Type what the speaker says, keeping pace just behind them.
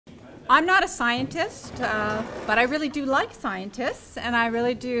I'm not a scientist, but I really do like scientists, and I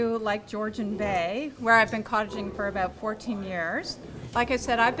really do like Georgian Bay, where I've been cottaging for about 14 years. Like I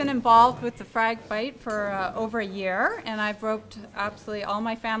said, I've been involved with the Phragmite for over a year, and I've roped absolutely all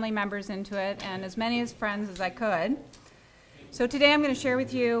my family members into it, and as many as friends as I could. So today I'm going to share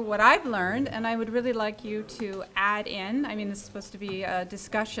with you what I've learned, and I would really like you to add in, I mean this is supposed to be a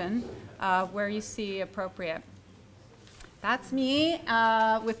discussion, where you see appropriate. That's me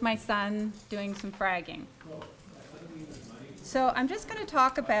with my son doing some fragging. So I'm just going to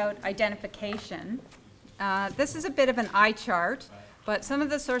talk about identification. This is a bit of an eye chart, but some of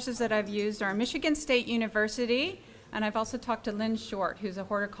the sources that I've used are Michigan State University, and I've also talked to Lynn Short, who's a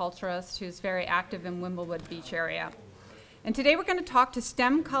horticulturist who's very active in Wimblewood Beach area. And today we're going to talk to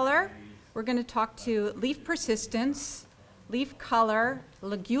stem color, we're going to talk to leaf persistence, leaf color,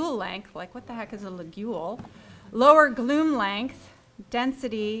 ligule length, like what the heck is a ligule, lower gloom length,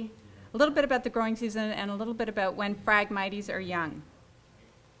 density, a little bit about the growing season, and a little bit about when Phragmites are young.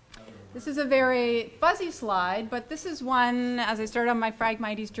 This is a very fuzzy slide, but this is one, as I started on my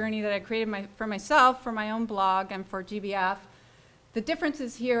Phragmites journey, that I created for myself, for my own blog, and for GBF. The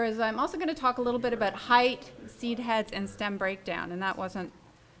differences here is I'm also going to talk a little bit about height, seed heads, and stem breakdown, and that wasn't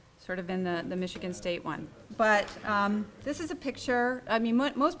sort of in the Michigan State one. But this is a picture. I mean,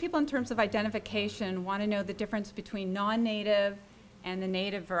 most people in terms of identification want to know the difference between non-native and the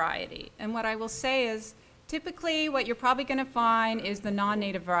native variety. And what I will say is, typically what you're probably going to find is the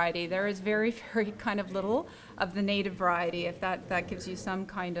non-native variety. There is very, very kind of little of the native variety, if that gives you some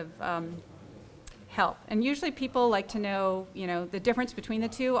kind of help. And usually people like to know, the difference between the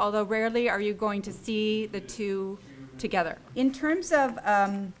two, although rarely are you going to see the two together. In terms of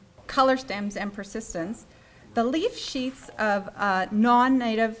color stems and persistence, the leaf sheaths of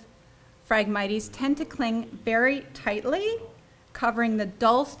non-native Phragmites tend to cling very tightly, covering the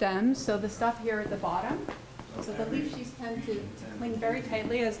dull stems, so the stuff here at the bottom. So the leaf sheaths tend to cling very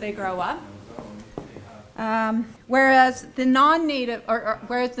tightly as they grow up. Whereas the non-native,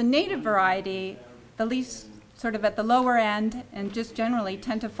 whereas the native variety, the leaves sort of at the lower end and just generally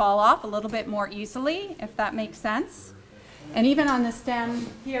tend to fall off a little bit more easily, if that makes sense. And even on the stem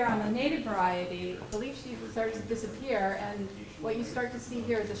here on the native variety, the leaf sheath starts to disappear, and what you start to see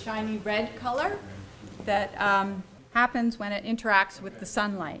here is a shiny red color that happens when it interacts with the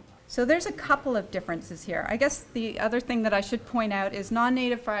sunlight. So there's a couple of differences here. I guess the other thing that I should point out is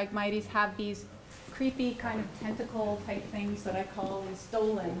non-native Phragmites have these creepy kind of tentacle type things that I call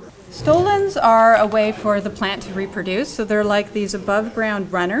stolons. Stolons are a way for the plant to reproduce, so they're like these above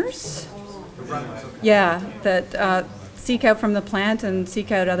ground runners. Yeah, that seek out from the plant and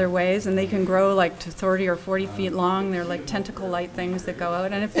seek out other ways, and they can grow like to 30 or 40 feet long. They're like tentacle-like things that go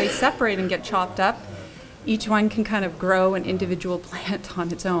out, and if they separate and get chopped up, each one can kind of grow an individual plant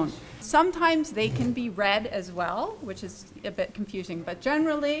on its own. Sometimes they can be red as well, which is a bit confusing, but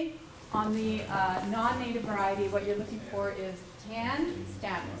generally on the non-native variety, what you're looking for is tan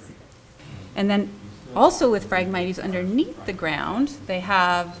stems. And then also with Phragmites underneath the ground, they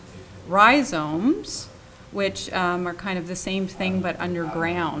have rhizomes, which are kind of the same thing but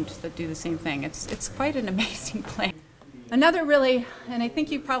underground, that do the same thing. It's quite an amazing plant. Another really, and I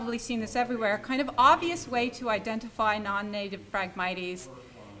think you've probably seen this everywhere, kind of obvious way to identify non-native Phragmites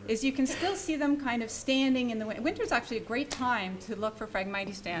is you can still see them kind of standing in the winter. Winter's actually a great time to look for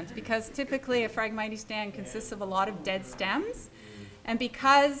Phragmite stands, because typically a Phragmite stand consists of a lot of dead stems, and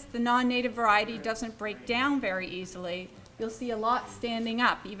because the non-native variety doesn't break down very easily, you'll see a lot standing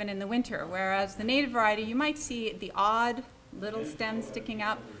up even in the winter, whereas the native variety, you might see the odd little stem sticking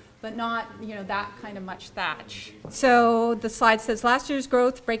up, but not, that kind of much thatch. So the slide says, last year's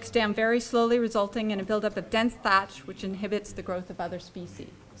growth breaks down very slowly, resulting in a buildup of dense thatch, which inhibits the growth of other species.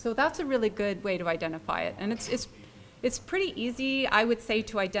 So that's a really good way to identify it. And it's pretty easy, I would say,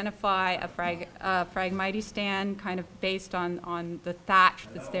 to identify a Phragmite stand kind of based on the thatch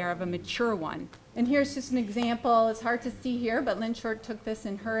that's there of a mature one. And here's just an example. It's hard to see here, but Lynn Short took this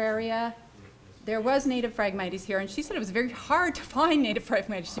in her area. There was native Phragmites here, and she said it was very hard to find native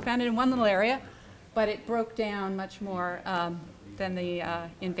Phragmites. She found it in one little area, but it broke down much more than the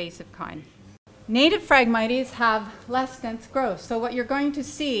invasive kind. Native Phragmites have less dense growth. So what you're going to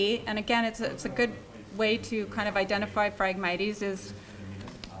see, and again, it's a good way to kind of identify Phragmites, is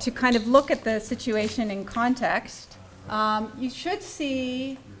to kind of look at the situation in context. You should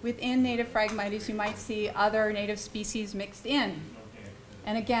see within native Phragmites, you might see other native species mixed in.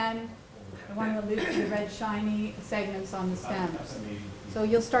 And again, I want to allude to the red shiny segments on the stems. So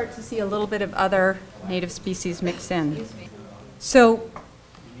you'll start to see a little bit of other native species mixed in. So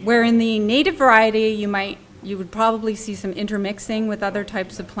where in the native variety you might you would probably see some intermixing with other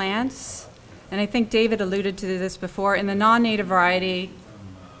types of plants. And I think David alluded to this before. In the non-native variety,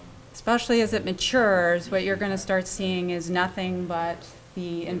 especially as it matures, what you're going to start seeing is nothing but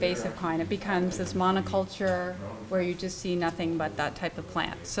the invasive kind. It becomes this monoculture where you just see nothing but that type of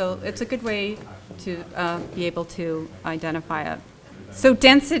plant. So it's a good way to be able to identify it. So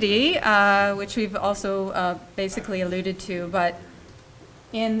density, which we've also basically alluded to, but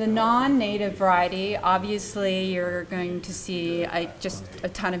in the non-native variety, obviously you're going to see just a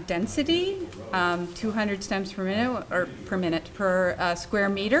ton of density, 200 stems per minute per square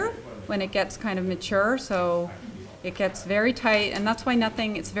meter when it gets kind of mature. So it gets very tight, and that's why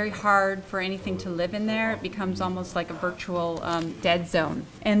it's very hard for anything to live in there. It becomes almost like a virtual dead zone.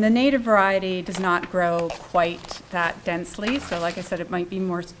 And the native variety does not grow quite that densely. So like I said, it might be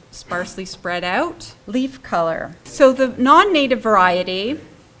more sparsely spread out. Leaf color. So the non-native variety,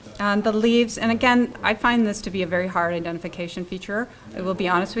 the leaves, and again, I find this to be a very hard identification feature, I will be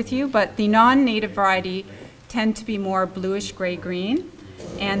honest with you, but the non-native variety tend to be more bluish gray-green.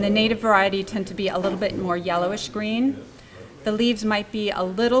 And the native variety tend to be a little bit more yellowish green. The leaves might be a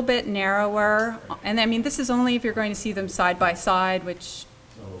little bit narrower. And I mean, this is only if you're going to see them side by side, which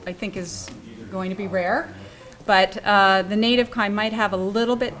I think is going to be rare. But the native kind might have a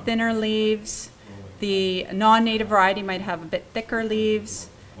little bit thinner leaves. The non-native variety might have a bit thicker leaves.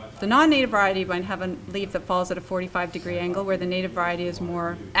 The non-native variety might have a leaf that falls at a 45-degree angle, where the native variety is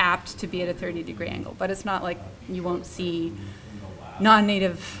more apt to be at a 30-degree angle. But it's not like you won't see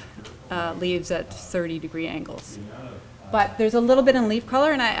non-native leaves at 30-degree angles. But there's a little bit in leaf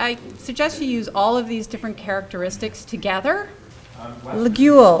color, and I suggest you use all of these different characteristics together.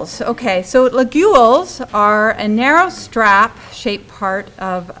 Ligules. Okay, so ligules are a narrow strap-shaped part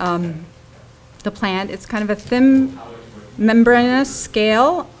of the plant. It's kind of a thin membranous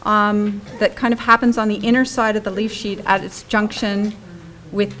scale that kind of happens on the inner side of the leaf sheet at its junction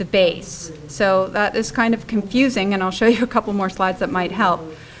with the base. So that is kind of confusing, and I'll show you a couple more slides that might help.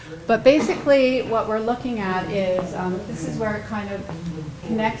 But basically what we're looking at is, this is where it kind of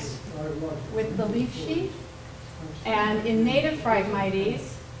connects with the leaf sheet. And in native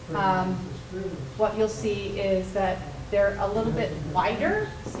Phragmites, what you'll see is that they're a little bit wider.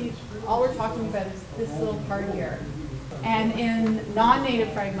 See, all we're talking about is this little part here. And in non-native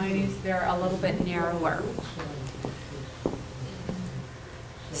Phragmites, they're a little bit narrower.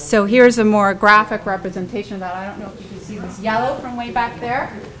 So here's a more graphic representation of that. I don't know if you can see this yellow from way back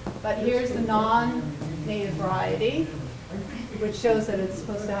there, but here's the non-native variety, which shows that it's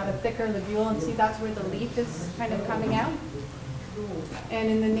supposed to have a thicker ligule, and see that's where the leaf is kind of coming out. And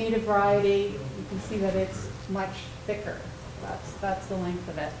in the native variety, you can see that it's much thicker. That's the length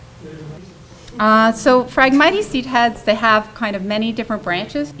of it. So Phragmites seed heads, they have kind of many different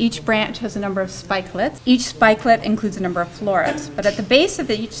branches. Each branch has a number of spikelets. Each spikelet includes a number of florets. But at the base of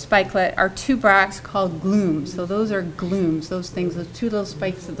each spikelet are two bracts called glumes. So those are glumes, those things, those two little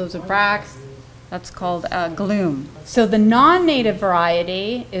spikes, those are bracts. That's called a glume. So the non-native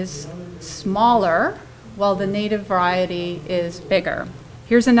variety is smaller, while the native variety is bigger.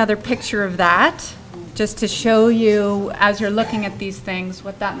 Here's another picture of that, just to show you, as you're looking at these things,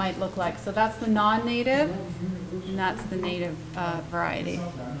 what that might look like. So that's the non-native, and that's the native variety.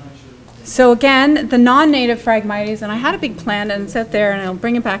 So again, the non-native Phragmites, and I had a big plant and it's out there, and I'll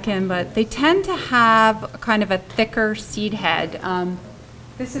bring it back in, but they tend to have kind of a thicker seed head.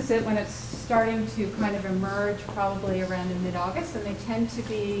 This is it when it's starting to kind of emerge, probably around in mid-August, and they tend to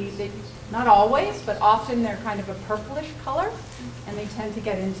be, not always, but often they're kind of a purplish color, and they tend to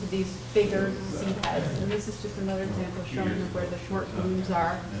get into these bigger seed heads. And this is just another example showing you where the short blooms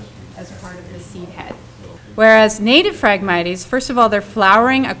are as part of the seed head. Whereas native Phragmites, first of all, their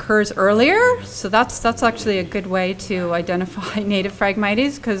flowering occurs earlier, so that's actually a good way to identify native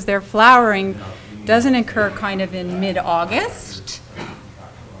Phragmites, because their flowering doesn't occur kind of in mid-August.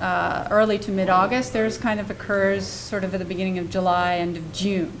 Early to mid-August. Theirs kind of occurs sort of at the beginning of July, end of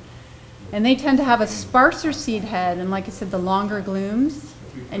June. And they tend to have a sparser seed head, and like I said, the longer glumes.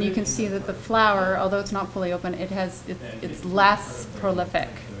 And you can see that the flower, although it's not fully open, it's less prolific.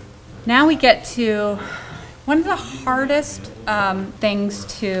 Now we get to one of the hardest things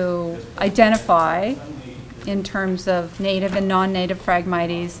to identify in terms of native and non-native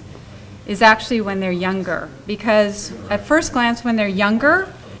Phragmites is actually when they're younger. Because at first glance, when they're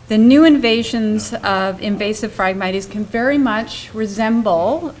younger, the new invasions of invasive Phragmites can very much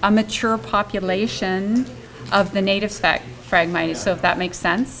resemble a mature population of the native Phragmites, so if that makes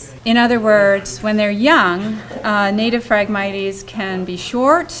sense. In other words, when they're young, native Phragmites can be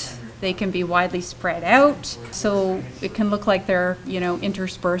short, They can be widely spread out, so it can look like they're,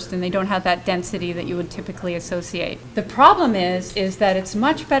 interspersed, and they don't have that density that you would typically associate. The problem is that it's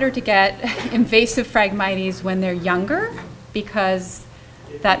much better to get invasive Phragmites when they're younger, because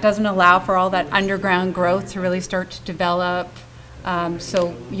that doesn't allow for all that underground growth to really start to develop.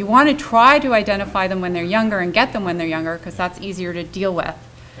 So you want to try to identify them when they're younger and get them when they're younger, because that's easier to deal with.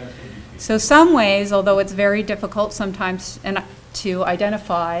 So some ways, although it's very difficult sometimes to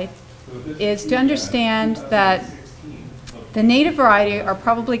identify, is to understand that the native variety are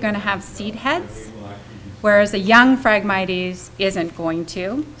probably going to have seed heads, whereas a young Phragmites isn't going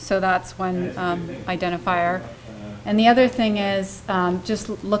to. So that's one identifier. And the other thing is just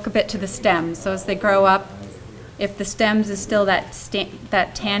look a bit to the stems. So as they grow up, if the stems is still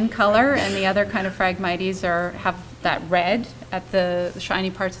that tan color, and the other kind of Phragmites have that red at the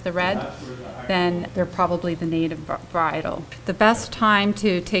shiny parts of the red, then they're probably the native varietal. The best time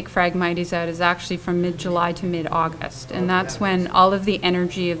to take Phragmites out is actually from mid-July to mid-August, and that's when all of the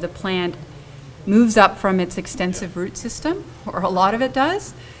energy of the plant moves up from its extensive root system, or a lot of it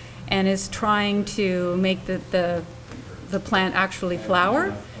does, and is trying to make the plant actually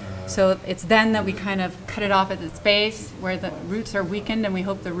flower. So it's then that we kind of cut it off at its base where the roots are weakened, and we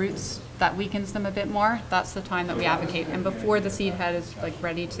hope the roots, that weakens them a bit more. That's the time that we advocate, and before the seed head is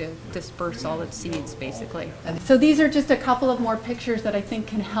ready to disperse all its seeds, basically. So these are just a couple of more pictures that I think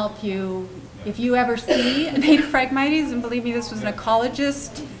can help you if you ever see a native Phragmites. And believe me, this was an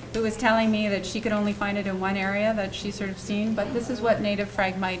ecologist who was telling me that she could only find it in one area that she's sort of seen, but this is what native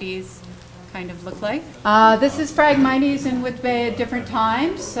Phragmites kind of look like. This is Phragmites in Whitbay at different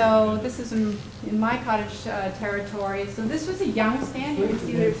times. So this is in my cottage territory. So this was a young stand. You can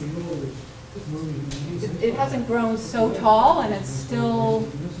see it hasn't grown so tall, and it's still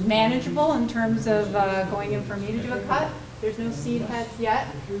manageable in terms of going in for me to do a cut. There's no seed heads yet.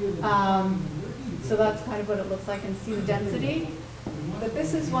 So that's kind of what it looks like, and see the density. But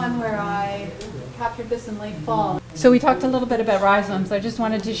this is one where I captured this in late fall. So we talked a little bit about rhizomes. I just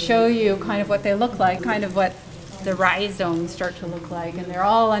wanted to show you kind of what they look like, kind of what the rhizomes start to look like. And they're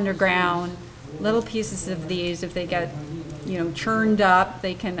all underground. Little pieces of these, if they get churned up,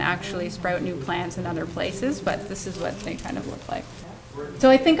 they can actually sprout new plants in other places, but this is what they kind of look like. So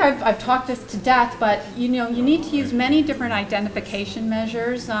I think I've talked this to death, but you need to use many different identification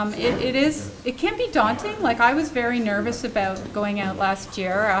measures. It can be daunting. Like, I was very nervous about going out last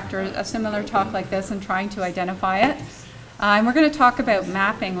year after a similar talk like this and trying to identify it. And we're going to talk about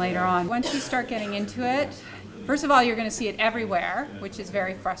mapping later on. Once you start getting into it, first of all, you're going to see it everywhere, which is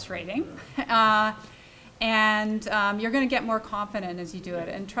very frustrating. And you're going to get more confident as you do it.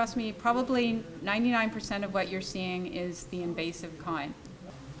 And trust me, probably 99% of what you're seeing is the invasive kind.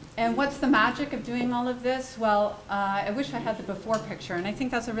 And what's the magic of doing all of this? Well, I wish I had the before picture. And I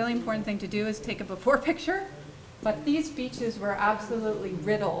think that's a really important thing to do, is take a before picture. But these beaches were absolutely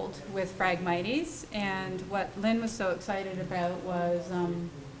riddled with Phragmites. And what Lynn was so excited about was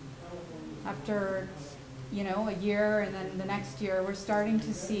after a year, and then the next year, we're starting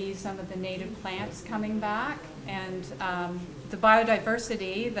to see some of the native plants coming back, and the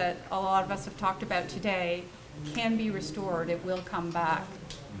biodiversity that a lot of us have talked about today can be restored. It will come back.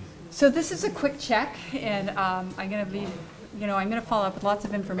 So this is a quick check, and I'm going to leave, I'm going to follow up with lots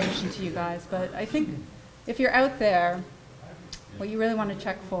of information to you guys, but I think if you're out there, what you really want to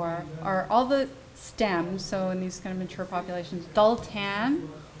check for are all the stems, so in these kind of mature populations, dull tan,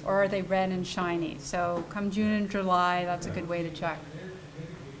 or are they red and shiny? So come June and July, that's a good way to check.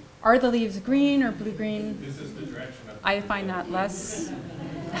 Are the leaves green or blue-green? I find that less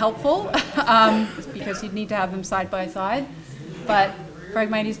helpful because you'd need to have them side by side. But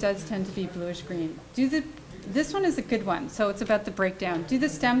Phragmites does tend to be bluish-green. This one is a good one, so it's about the breakdown. Do the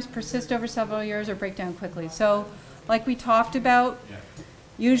stems persist over several years or break down quickly? So like we talked about,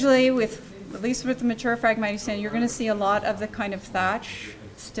 usually at least with the mature Phragmites stand, you're going to see a lot of the kind of thatch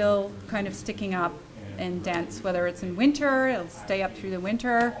still kind of sticking up and dense, whether it's in winter, it'll stay up through the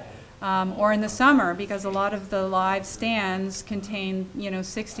winter, or in the summer, because a lot of the live stands contain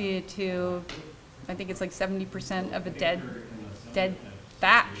 60 to, I think it's like 70% of a dead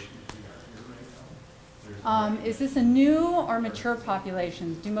thatch. Is this a new or mature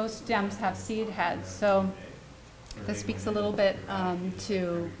population? Do most stems have seed heads? So this speaks a little bit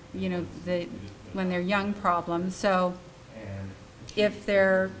to when they're young problems. So if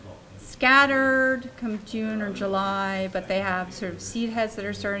they're scattered come June or July, but they have sort of seed heads that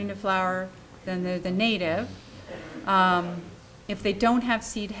are starting to flower, then they're the native. If they don't have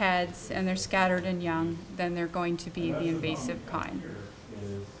seed heads and they're scattered and young, then they're going to be the invasive kind.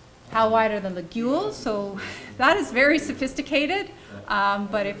 How wide are the ligules? So that is very sophisticated.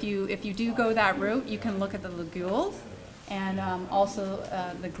 But if you do go that route, you can look at the ligules and also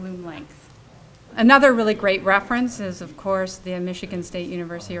the glume length. Another really great reference is, of course, the Michigan State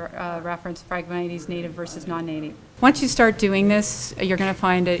University reference, Phragmites native versus non-native. Once you start doing this, you're going to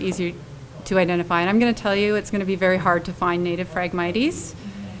find it easier to identify. And I'm going to tell you, it's going to be very hard to find native Phragmites.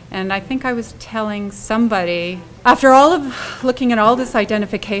 And I think I was telling somebody, after all of looking at all this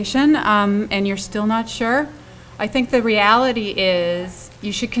identification, and you're still not sure, I think the reality is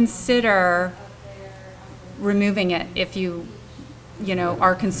you should consider removing it if you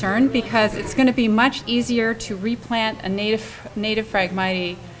are concerned, because it's going to be much easier to replant a native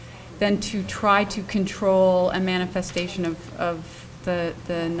Phragmite than to try to control a manifestation of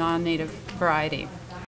the non-native variety.